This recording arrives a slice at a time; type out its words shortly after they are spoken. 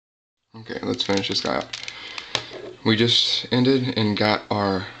Okay, let's finish this guy up. We just ended and got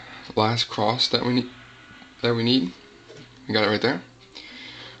our last cross that we need. We got it right there.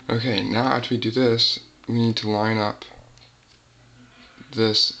 Okay, now after we do this, we need to line up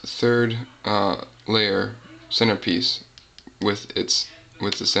this third layer centerpiece with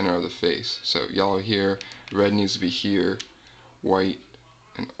the center of the face. So yellow here, red needs to be here, white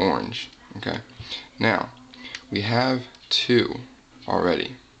and orange. Okay. Now we have two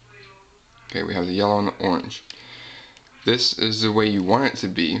already. Okay, we have the yellow and the orange. This is the way you want it to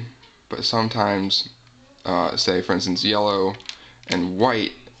be, but sometimes, say for instance, yellow and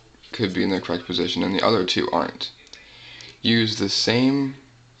white could be in the correct position and the other two aren't. Use the same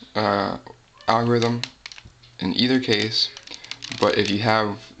algorithm in either case, but if you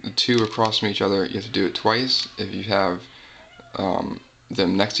have the two across from each other, you have to do it twice. If you have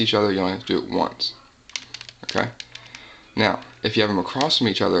them next to each other, you only have to do it once. Okay? Now, if you have them across from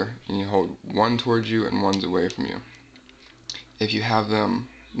each other, and you hold one towards you and one's away from you. If you have them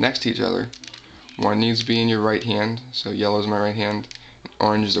next to each other, one needs to be in your right hand, so yellow is my right hand, and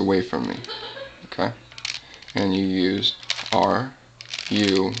orange is away from me. Okay? And you use R,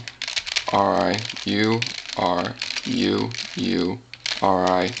 U, R, I, U, R, U, U, R,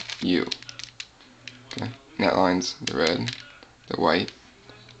 I, U. Okay? And that lines the red, the white,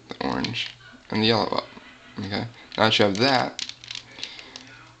 the orange, and the yellow up. Okay? Now that you have that,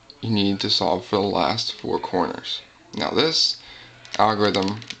 you need to solve for the last four corners. Now this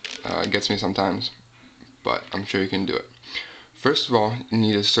algorithm gets me sometimes, but I'm sure you can do it. First of all, you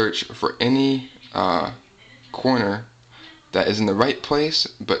need to search for any corner that is in the right place,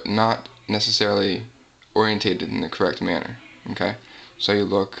 but not necessarily orientated in the correct manner. Okay? So you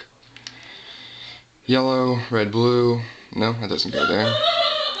look yellow, red, blue. No, that doesn't go there.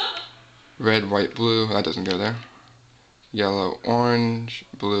 Red, white, blue. That doesn't go there. Yellow, orange,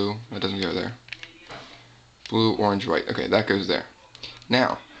 blue. That doesn't go there. Blue, orange, white. Okay, that goes there.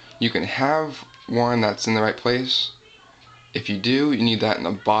 Now, you can have one that's in the right place. If you do, you need that in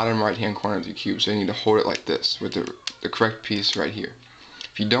the bottom right hand corner of the cube, so you need to hold it like this with the correct piece right here.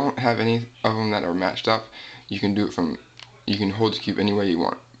 If you don't have any of them that are matched up, you can do it from, you can hold the cube any way you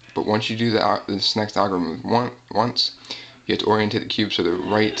want. But once you do this next algorithm once, you have to orientate the cube so the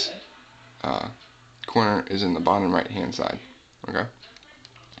right corner is in the bottom right hand side. Okay?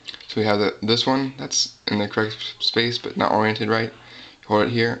 So we have this one that's in the correct space but not oriented right. You hold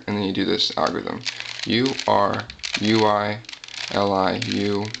it here and then you do this algorithm. U, R, U, I, L, I,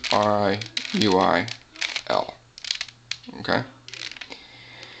 U, R, I, U, I, L. Okay?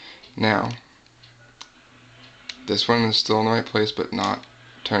 Now, this one is still in the right place but not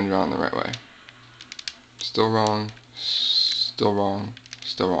turned around the right way. Still wrong, still wrong,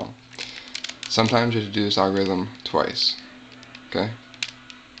 still wrong. Sometimes you have to do this algorithm twice. Okay?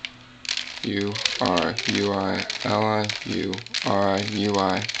 U, R, U, I, L, I, U, R, I, U,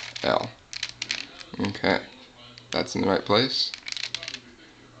 I, L. Okay. That's in the right place.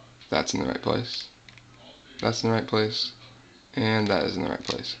 That's in the right place. That's in the right place. And that is in the right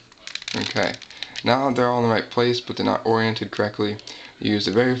place. Okay. Now they're all in the right place, but they're not oriented correctly. You use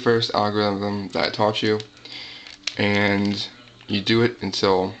the very first algorithm that I taught you, and you do it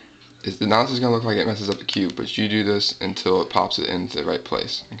until, now this is going to look like it messes up the cube, but you do this until it pops it into the right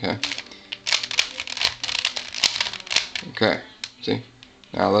place. Okay? Okay, see?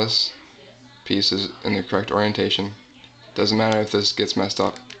 Now this piece is in the correct orientation. Doesn't matter if this gets messed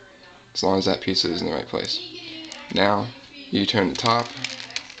up, as long as that piece is in the right place. Now, you turn the top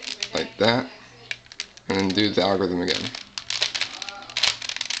like that, and then do the algorithm again.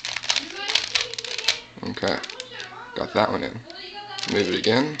 Okay, got that one in. Move it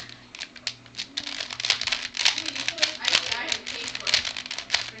again.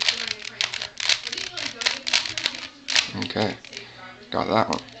 Okay, got that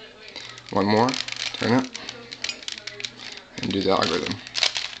one. One more, turn it, and do the algorithm.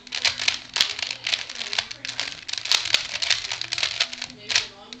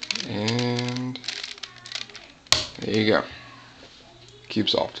 And there you go. Cube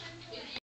solved.